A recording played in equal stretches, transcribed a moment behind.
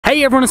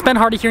Hey everyone, it's Ben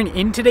Hardy here, and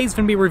in today's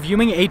going to be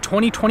reviewing a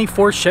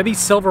 2024 Chevy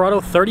Silverado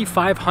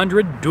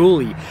 3500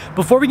 Dually.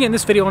 Before we get in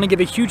this video, I want to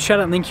give a huge shout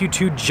out and thank you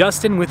to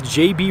Justin with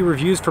JB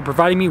Reviews for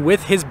providing me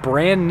with his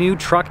brand new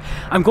truck.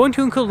 I'm going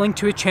to include a link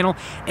to his channel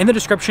in the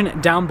description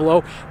down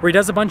below, where he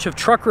does a bunch of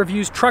truck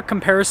reviews, truck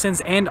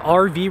comparisons, and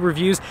RV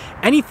reviews.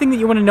 Anything that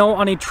you want to know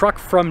on a truck,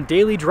 from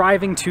daily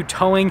driving to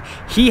towing,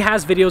 he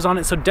has videos on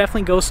it, so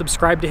definitely go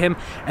subscribe to him.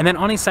 And then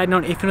on a side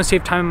note, if you want to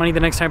save time and money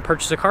the next time you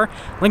purchase a car,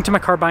 link to my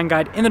car buying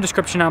guide in the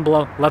description down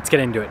below. Let's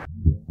get into it.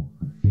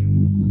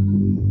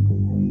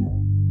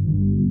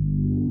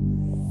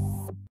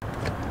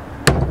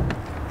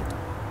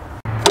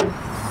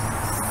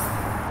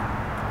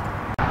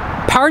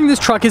 Powering this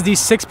truck is the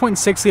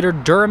 6.6 liter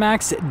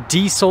Duramax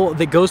diesel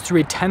that goes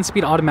through a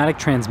 10-speed automatic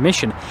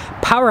transmission.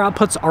 Power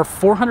outputs are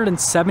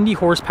 470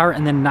 horsepower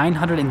and then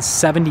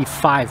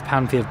 975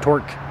 pound-feet of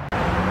torque.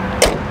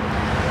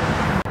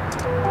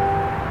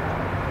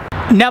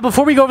 Now,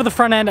 before we go over the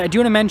front end, I do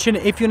want to mention,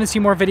 if you want to see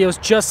more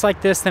videos just like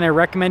this, then I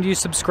recommend you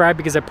subscribe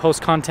because I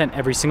post content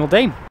every single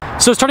day.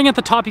 So starting at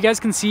the top, you guys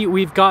can see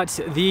we've got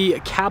the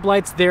cab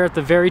lights there at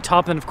the very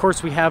top, and of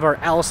course we have our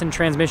Allison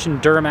transmission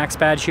Duramax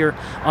badge here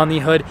on the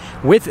hood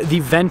with the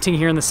venting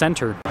here in the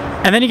center.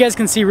 And then you guys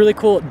can see really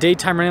cool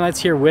daytime running lights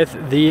here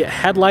with the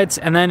headlights,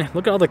 and then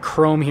look at all the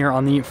chrome here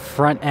on the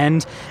front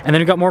end. And then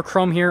we've got more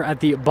chrome here at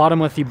the bottom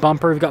with the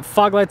bumper. We've got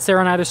fog lights there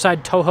on either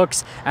side, tow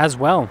hooks as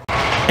well.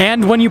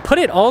 And when you put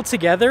it all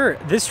together,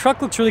 this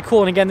truck looks really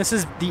cool. And again, this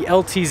is the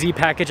LTZ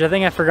package. I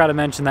think I forgot to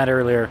mention that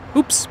earlier.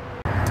 Oops.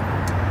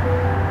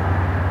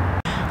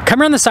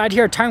 Coming around the side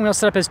here, our tire and wheel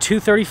setup is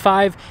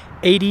 235,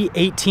 80,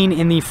 18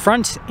 in the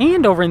front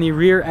and over in the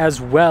rear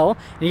as well.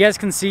 And you guys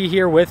can see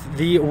here with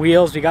the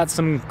wheels, we got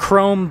some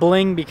chrome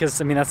bling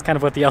because, I mean, that's kind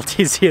of what the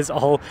LTZ is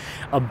all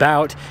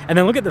about. And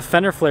then look at the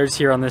fender flares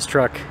here on this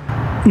truck.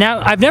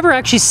 Now, I've never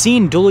actually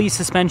seen dually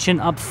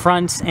suspension up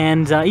front,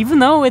 and even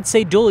though it's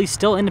a dually,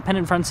 still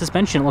independent front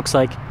suspension, it looks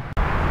like.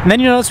 And then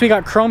you notice we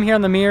got chrome here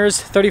on the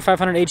mirrors,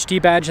 3500 HD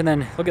badge, and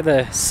then look at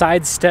the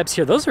side steps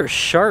here. Those are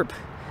sharp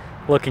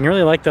looking, I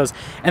really like those.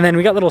 And then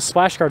we got little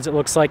splash guards, it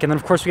looks like, and then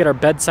of course we got our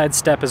bedside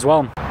step as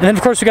well. And then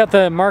of course we got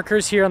the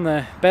markers here on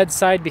the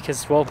bedside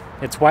because, well,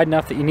 it's wide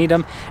enough that you need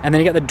them. And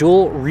then you got the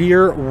dual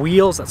rear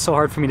wheels. That's so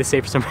hard for me to say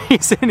for some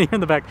reason here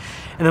in the back.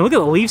 And then look at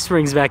the leaf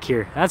springs back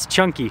here. That's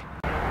chunky.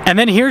 And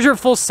then here's your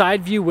full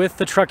side view with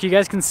the truck. You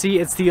guys can see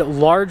it's the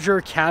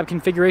larger cab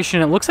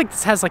configuration. It looks like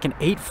this has like an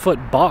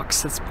 8-foot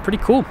box. That's pretty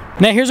cool.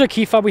 Now here's our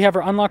key fob. We have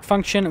our unlock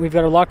function. We've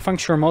got our lock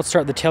function, remote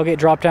start, the tailgate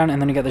drop down,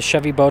 and then you got the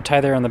Chevy bow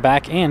tie there on the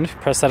back, and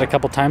press that a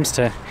couple times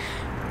to,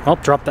 well,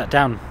 drop that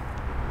down.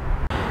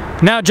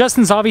 Now,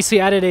 Justin's obviously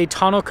added a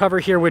tonneau cover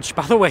here, which,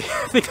 by the way,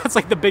 I think that's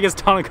like the biggest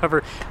tonneau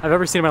cover I've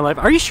ever seen in my life.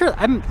 Are you sure?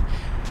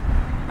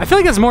 I feel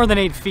like it's more than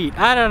 8 feet.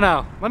 I don't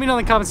know. Let me know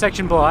in the comment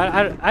section below.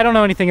 I don't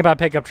know anything about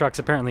pickup trucks,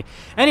 apparently.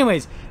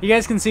 Anyways, you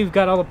guys can see we've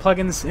got all the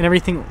plugins and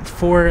everything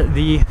for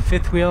the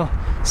fifth wheel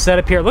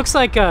setup here. It looks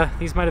like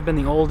these might have been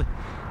the old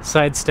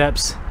side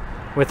steps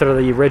with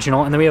the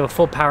original. And then we have a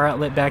full power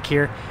outlet back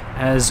here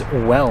as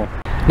well.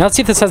 Now let's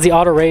see if this has the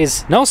auto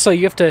raise. No, so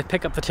you have to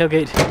pick up the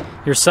tailgate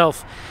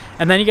yourself.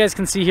 And then you guys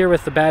can see here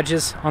with the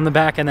badges on the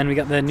back, and then we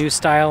got the new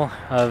style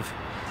of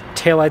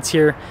taillights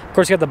here. Of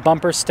course, you got the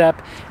bumper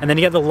step, and then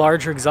you got the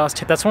larger exhaust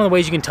tip. That's one of the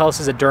ways you can tell this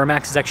is a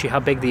Duramax, is actually how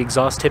big the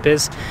exhaust tip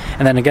is.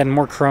 And then again,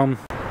 more chrome.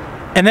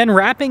 And then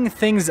wrapping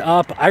things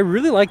up, I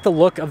really like the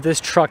look of this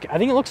truck. I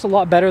think it looks a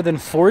lot better than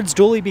Ford's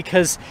Dually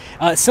because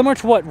similar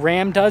to what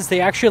Ram does, they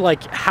actually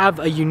like have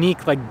a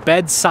unique like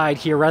bedside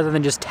here rather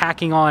than just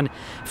tacking on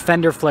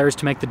fender flares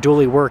to make the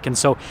Dually work. And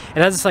so it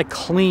has this like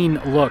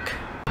clean look.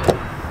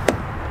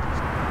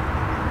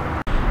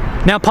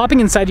 Now, popping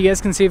inside, you guys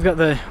can see we've got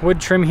the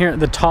wood trim here at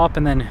the top,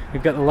 and then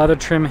we've got the leather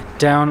trim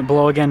down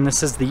below. Again,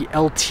 this is the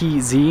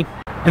LTZ.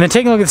 And then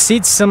taking a look at the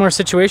seats, similar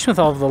situation with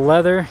all of the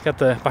leather. Got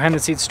the behind the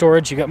seat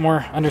storage. You got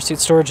more under seat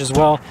storage as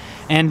well.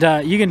 And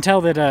you can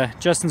tell that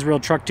Justin's a real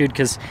truck dude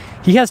because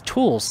he has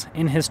tools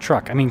in his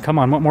truck. I mean, come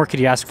on, what more could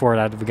you ask for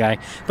out of a guy?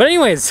 But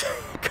anyways,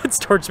 good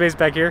storage space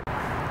back here.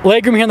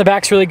 Legroom here in the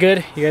back's really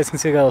good. You guys can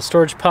see we got a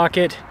storage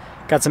pocket.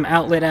 Got some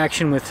outlet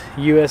action with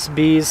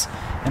USBs.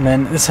 And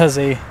then this has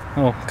a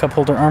little cup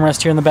holder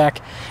armrest here in the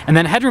back. And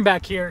then headroom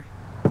back here,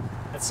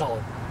 that's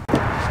solid.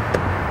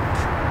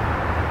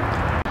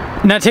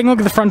 Now taking a look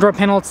at the front door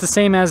panel, it's the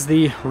same as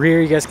the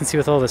rear. You guys can see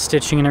with all the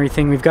stitching and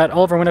everything. We've got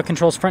all of our window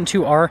controls. Front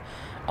two are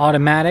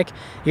automatic.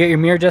 You got your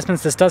mirror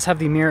adjustments. This does have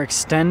the mirror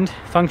extend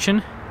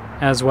function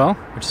as well,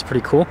 which is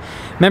pretty cool.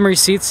 Memory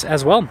seats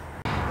as well.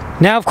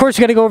 Now, of course,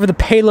 we got to go over the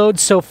payload.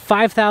 So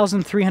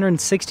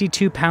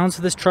 5,362 pounds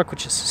for this truck,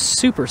 which is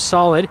super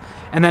solid.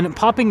 And then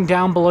popping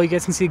down below, you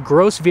guys can see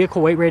gross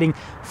vehicle weight rating,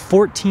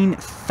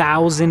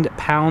 14,000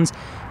 pounds.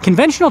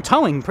 Conventional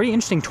towing, pretty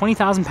interesting,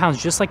 20,000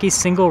 pounds, just like a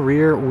single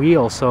rear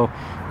wheel. So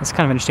that's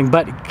kind of interesting.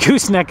 But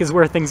gooseneck is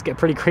where things get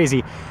pretty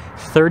crazy.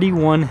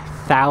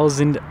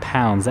 31,000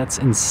 pounds. That's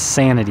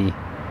insanity.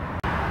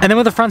 And then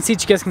with the front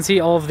seats, you guys can see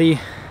all of the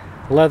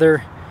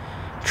leather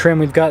trim.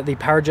 We've got the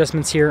power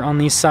adjustments here on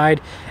the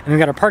side, and we've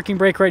got our parking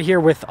brake right here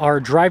with our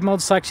drive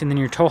mode select, and then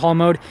your tow haul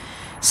mode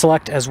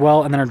select as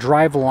well, and then our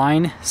drive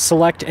line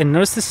select. And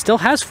notice this still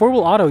has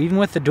 4-wheel auto even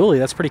with the dually.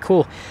 That's pretty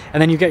cool.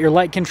 And then you got your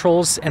light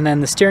controls, and then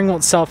the steering wheel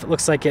itself, it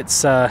looks like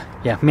it's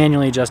yeah,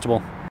 manually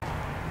adjustable.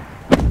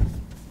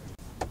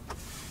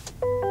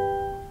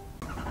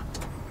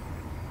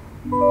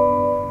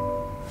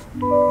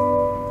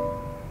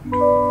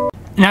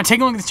 Now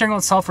taking a look at the steering wheel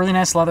itself, really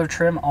nice leather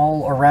trim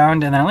all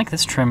around, and then I like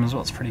this trim as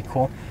well, it's pretty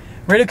cool.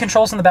 Radio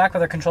controls in the back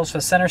with our controls for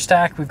the center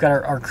stack. We've got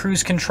our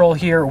cruise control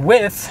here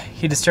with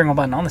heated steering wheel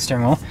button on the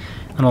steering wheel.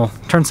 And it'll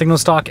turn signal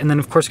stock, and then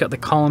of course got the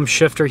column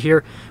shifter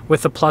here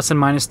with the plus and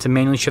minus to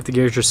manually shift the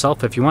gears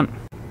yourself if you want.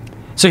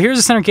 So here's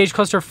the center gauge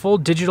cluster, full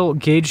digital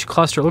gauge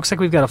cluster. It looks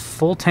like we've got a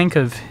full tank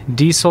of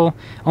diesel,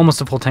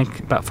 almost a full tank,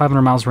 about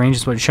 500 miles range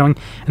is what it's showing.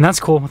 And that's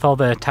cool with all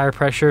the tire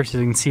pressure, so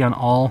you can see on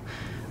all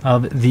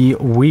of the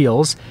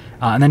wheels.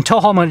 And then tow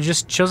haul mode, it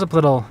just shows up a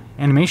little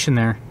animation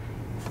there.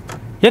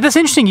 Yeah, that's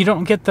interesting. You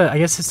don't get the, I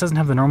guess this doesn't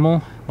have the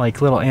normal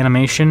like little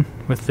animation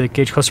with the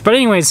gauge cluster. But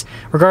anyways,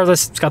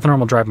 regardless, it's got the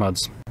normal drive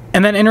modes.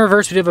 And then in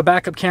reverse, we do have a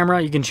backup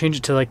camera. You can change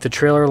it to like the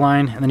trailer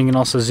line, and then you can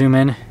also zoom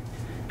in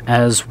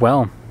as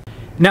well.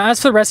 Now,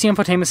 as for the rest of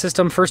the infotainment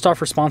system, first off,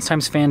 response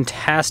time's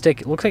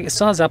fantastic. It looks like it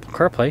still has Apple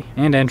CarPlay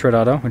and Android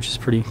Auto, which is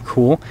pretty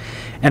cool.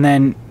 And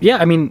then, yeah,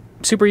 I mean,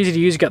 super easy to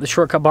use. You got the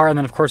shortcut bar, and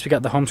then of course we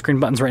got the home screen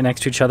buttons right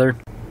next to each other.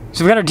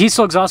 So we've got our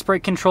diesel exhaust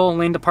brake control,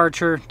 lane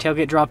departure,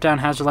 tailgate drop down,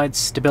 hazard lights,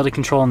 stability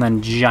control, and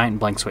then giant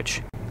blank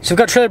switch. So we've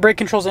got trailer brake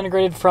controls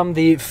integrated from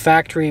the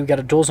factory. We've got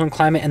a dual zone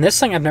climate, and this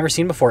thing I've never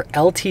seen before,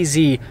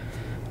 LTZ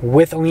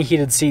with only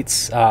heated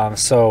seats.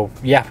 So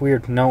yeah,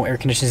 weird, no air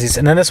conditioning seats.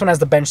 And then this one has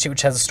the bench seat,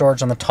 which has the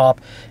storage on the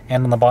top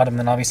and on the bottom, and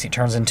then obviously it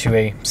turns into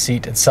a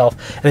seat itself.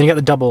 And then you got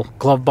the double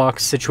glove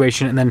box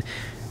situation, and then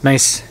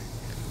nice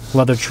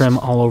leather trim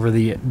all over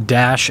the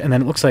dash, and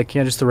then it looks like,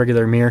 yeah, just the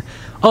regular mirror.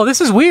 Oh, this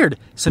is weird.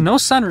 So no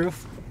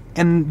sunroof,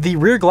 and the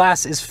rear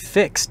glass is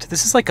fixed.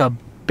 This is like a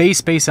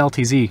base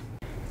LTZ.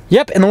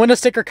 Yep, and the window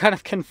sticker kind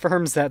of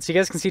confirms that. So you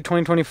guys can see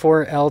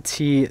 2024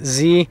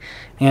 LTZ,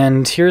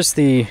 and here's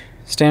the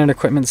standard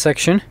equipment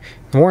section.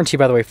 The warranty,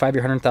 by the way,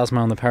 5-year, 100,000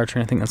 mile on the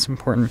powertrain. I think that's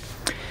important.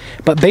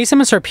 But base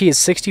MSRP is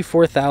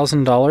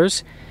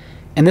 $64,000,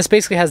 and this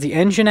basically has the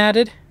engine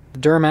added, the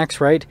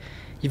Duramax, right?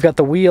 You've got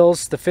the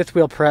wheels, the fifth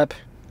wheel prep,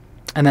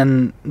 and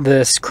then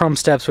this chrome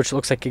steps, which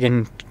looks like,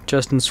 again,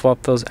 Justin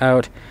swapped those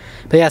out.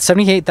 But yeah,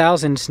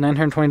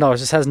 $78,920.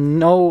 This has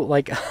no,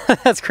 like,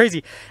 that's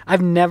crazy.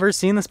 I've never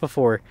seen this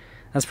before.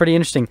 That's pretty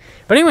interesting.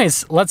 But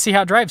anyways, let's see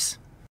how it drives.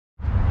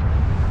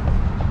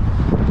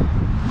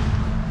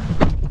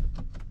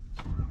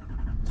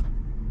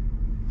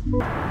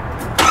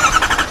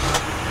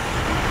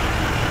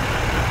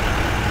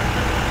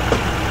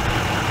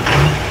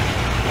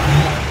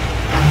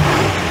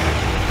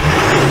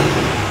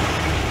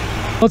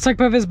 Let's talk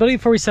about visibility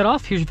before we set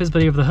off. Here's your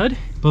visibility of the hood,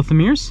 both the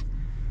mirrors,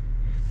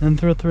 and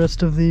throughout the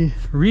rest of the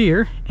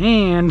rear.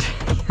 And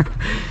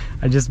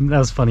that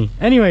was funny.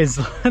 Anyways,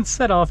 let's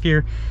set off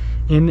here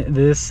in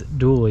this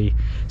dually.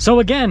 So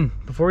again,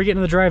 before we get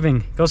into the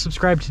driving, go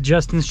subscribe to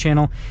Justin's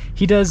channel.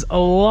 He does a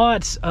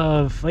lot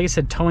of, like I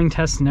said, towing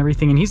tests and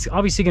everything, and he's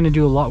obviously going to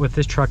do a lot with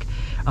this truck.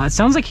 It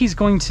sounds like he's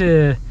going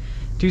to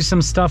do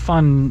some stuff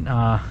on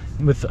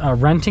with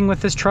renting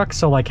with this truck,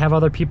 so like have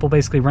other people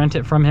basically rent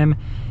it from him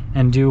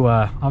and do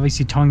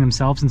obviously towing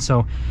themselves. And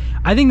so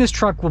I think this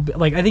truck will be,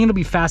 like, I think it'll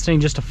be fascinating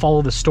just to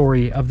follow the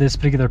story of this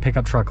particular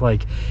pickup truck,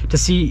 like to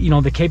see, you know,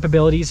 the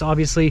capabilities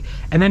obviously,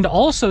 and then to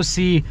also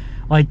see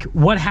like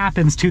what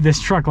happens to this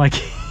truck. Like,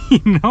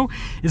 you know,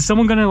 is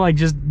someone gonna like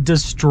just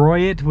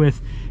destroy it with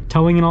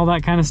towing and all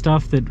that kind of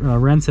stuff that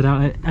rents it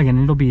out?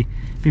 Again, it'll be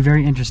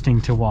very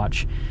interesting to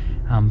watch.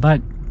 But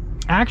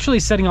actually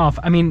setting off,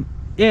 I mean,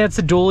 yeah, it's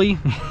a dually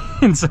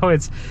and so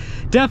it's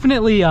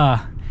definitely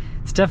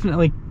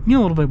you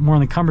know, a little bit more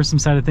on the cumbersome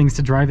side of things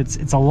to drive.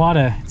 It's a lot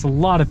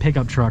of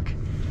pickup truck,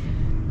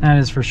 that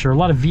is for sure. A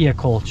lot of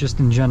vehicle just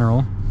in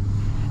general.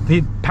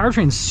 The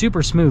powertrain's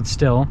super smooth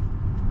still.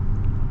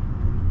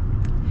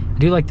 I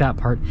do like that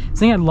part. The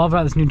thing I love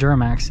about this new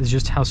Duramax is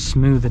just how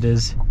smooth it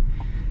is.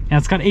 Yeah,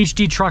 it's got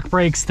HD truck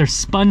brakes. They're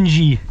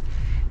spongy.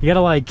 You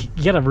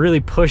gotta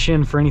really push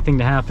in for anything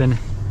to happen.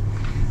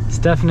 It's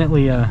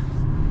definitely a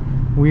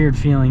weird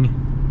feeling.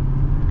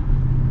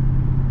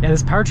 Yeah,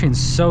 this powertrain's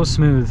so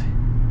smooth.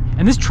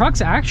 And this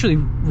truck's actually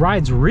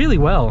rides really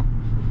well.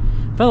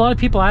 But a lot of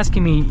people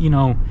asking me, you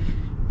know,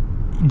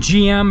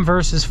 GM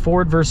versus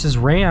Ford versus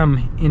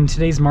Ram in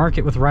today's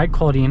market with ride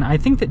quality, and I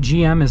think that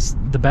GM is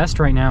the best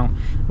right now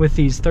with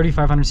these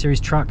 3500 series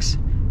trucks.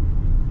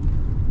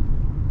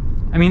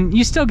 I mean,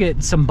 you still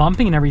get some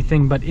bumping and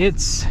everything, but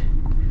it's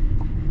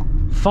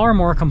far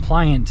more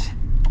compliant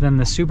than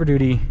the Super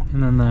Duty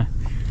and then the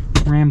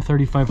Ram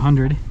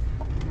 3500.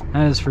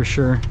 That is for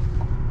sure.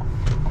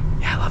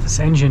 Yeah, I love this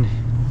engine.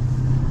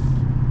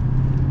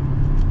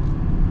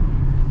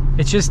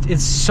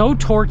 It's so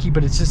torquey,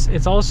 but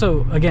it's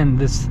also, again,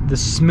 the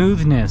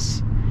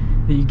smoothness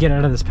that you get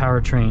out of this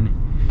powertrain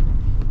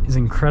is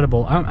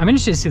incredible. I'm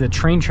interested to see the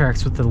train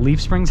tracks with the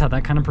leaf springs, how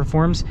that kind of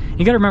performs.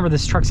 You got to remember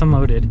this truck's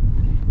unloaded.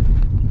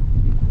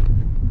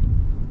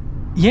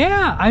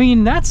 Yeah, I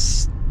mean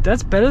that's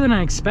better than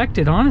I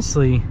expected,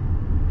 honestly.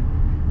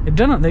 They've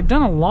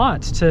done a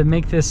lot to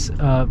make this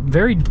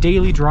very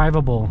daily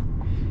drivable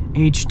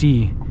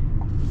HD.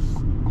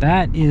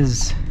 That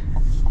is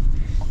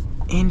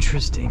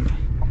interesting.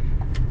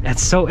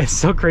 It's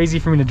so crazy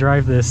for me to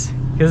drive this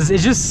because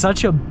it's just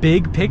such a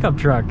big pickup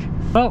truck.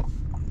 Well,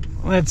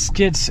 let's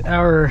get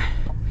our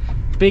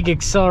big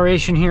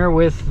acceleration here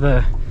with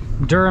the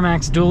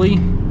Duramax Dually.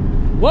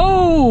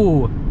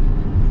 Whoa!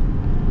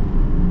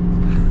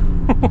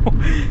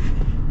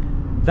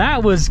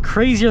 That was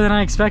crazier than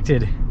I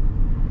expected.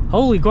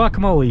 Holy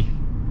guacamole.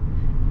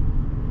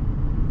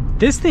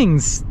 This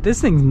thing's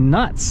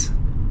nuts.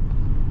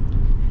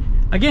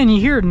 Again,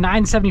 you hear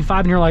 975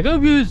 and you're like, oh,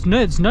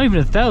 it's not even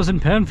 1,000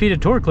 pound-feet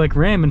of torque like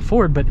Ram and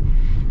Ford, but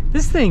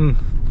this thing's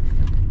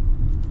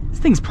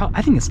probably,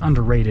 I think it's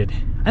underrated.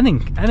 I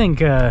think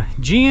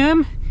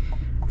GM,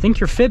 I think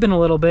you're fibbing a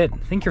little bit. I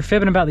think you're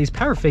fibbing about these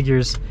power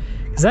figures,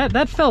 because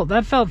that felt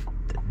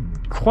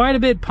quite a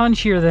bit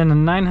punchier than a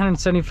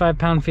 975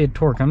 pound-feet of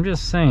torque. I'm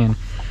just saying.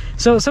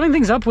 So summing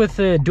things up with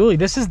the Dually,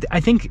 this is,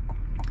 I think,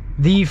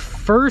 the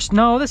first.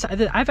 No,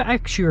 I've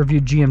actually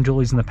reviewed GM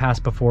Duallys in the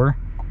past before.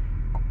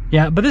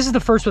 Yeah, but this is the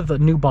first with the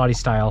new body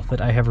style that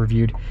I have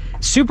reviewed.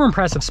 Super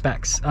impressive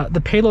specs. The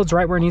payload's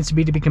right where it needs to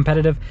be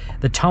competitive.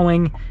 The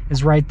towing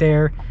is right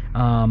there.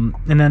 And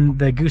then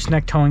the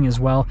gooseneck towing as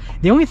well.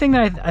 The only thing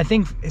that I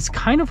think is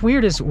kind of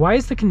weird is, why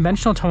is the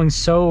conventional towing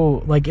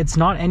so, like, it's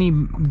not any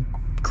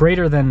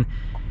greater than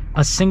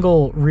a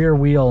single rear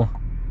wheel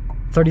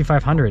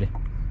 3500?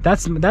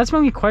 That's my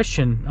only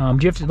question.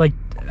 Do you have to, like,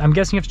 I'm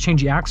guessing you have to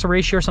change the axle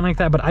ratio or something like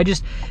that, but I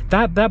just,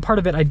 that part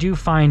of it I do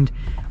find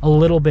a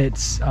little bit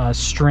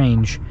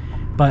strange.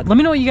 But let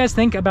me know what you guys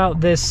think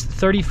about this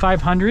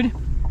 3500,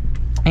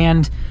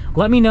 and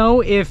let me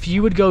know if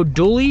you would go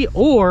Dually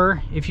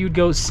or if you would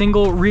go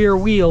single rear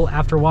wheel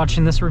after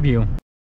watching this review.